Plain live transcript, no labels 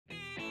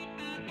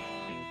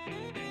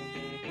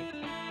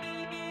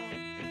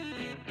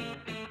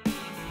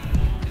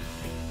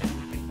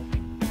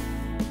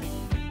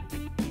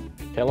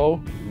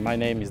Hello, my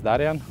name is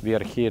Darian. We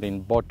are here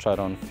in Bočar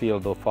on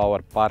field of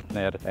our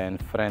partner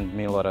and friend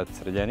Milorad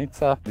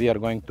Crljenica. We are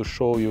going to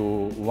show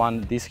you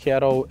one disc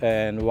Harrow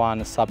and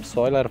one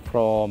Subsoiler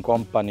from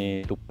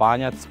company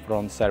Tupanjac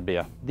from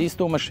Serbia. These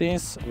two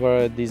machines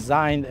were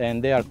designed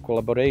and they are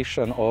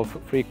collaboration of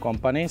three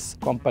companies.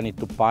 Company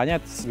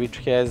Tupanjac, which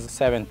has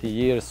 70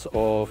 years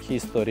of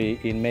history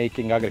in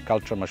making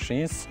agricultural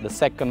machines. The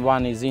second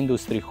one is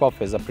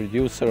Industriehof as a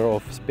producer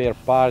of spare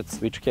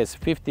parts, which has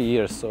 50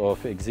 years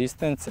of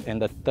existence.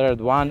 And the third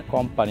one,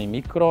 company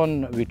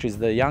Mikron, which is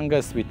the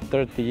youngest with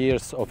 30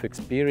 years of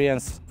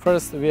experience.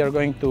 First, we are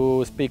going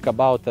to speak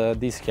about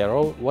this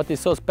Harrow. What is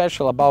so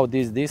special about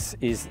this disc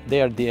is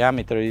their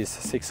diameter is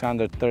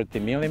 630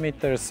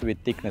 millimeters with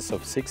thickness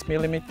of 6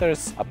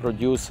 millimeters. A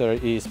producer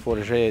is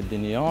Forget de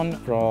Neon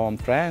from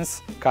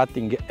France.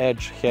 Cutting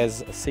edge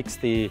has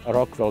 60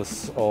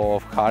 Rockwells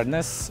of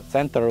hardness.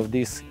 Center of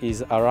this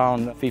is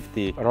around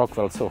 50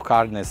 Rockwells of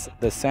hardness.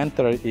 The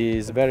center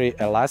is very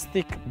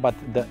elastic, but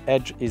the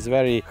edge is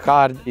very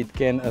hard. It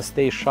can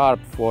stay sharp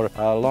for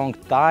a long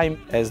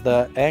time. As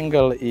the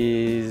angle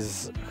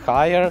is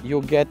higher,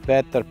 you get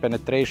better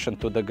penetration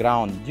to the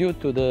ground. Due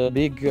to the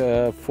big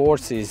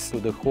forces to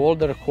the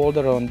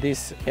holder on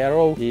this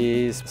Harrow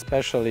is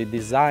specially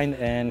designed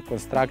and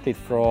constructed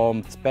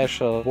from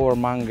special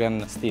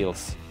Bormangan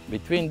steels.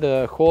 Between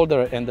the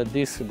holder and the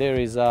disc there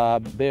is a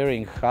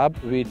bearing hub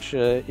which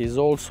is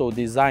also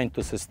designed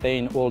to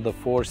sustain all the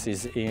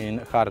forces in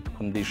hard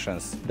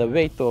conditions. The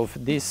weight of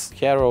this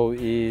Harrow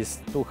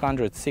is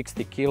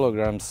 260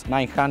 kilograms,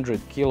 900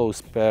 kilos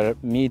per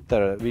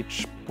meter,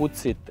 which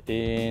puts it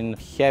in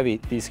heavy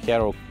disc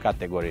Harrow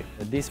category.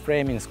 This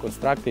frame is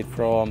constructed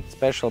from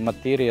special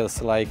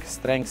materials like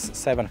strength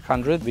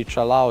 700, which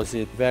allows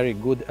it very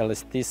good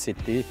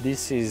elasticity.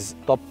 This is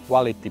top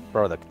quality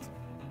product.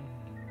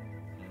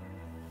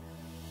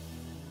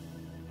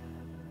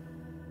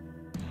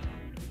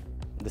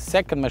 The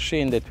second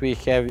machine that we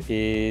have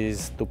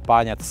is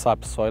Tupanjac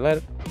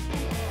Subsoiler.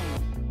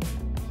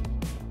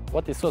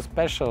 What is so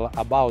special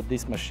about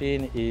this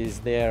machine is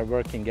their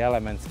working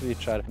elements,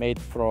 which are made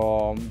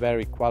from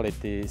very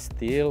quality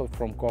steel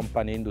from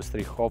company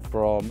Industriehof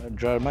from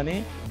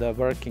Germany. The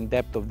working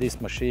depth of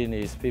this machine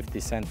is 50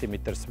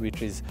 centimeters,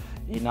 which is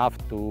enough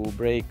to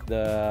break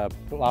the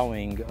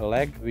plowing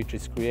leg, which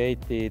is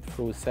created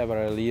through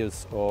several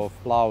years of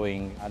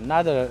plowing.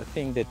 Another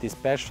thing that is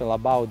special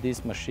about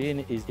this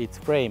machine is its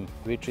frame,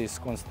 which is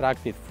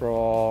constructed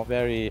from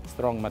very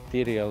strong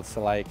materials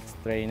like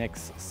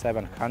Stranex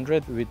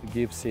 700, which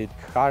gives it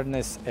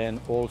hardness and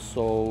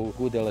also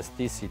good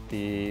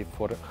elasticity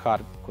for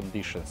hard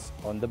conditions.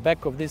 On the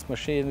back of this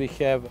machine we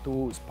have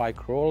two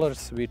spike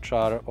rollers which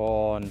are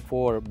on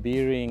 4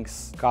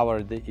 bearings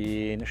covered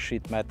in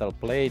sheet metal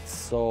plates,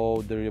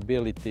 so the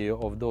durability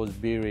of those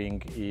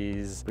bearings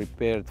is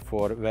prepared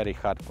for very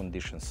hard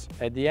conditions.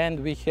 At the end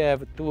we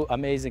have two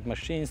amazing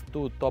machines,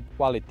 two top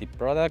quality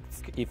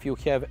products. If you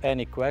have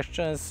any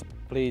questions,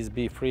 please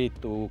be free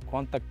to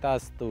contact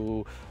us,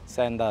 to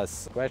send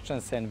us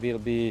questions, and we'll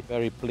be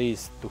very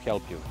pleased to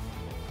help you.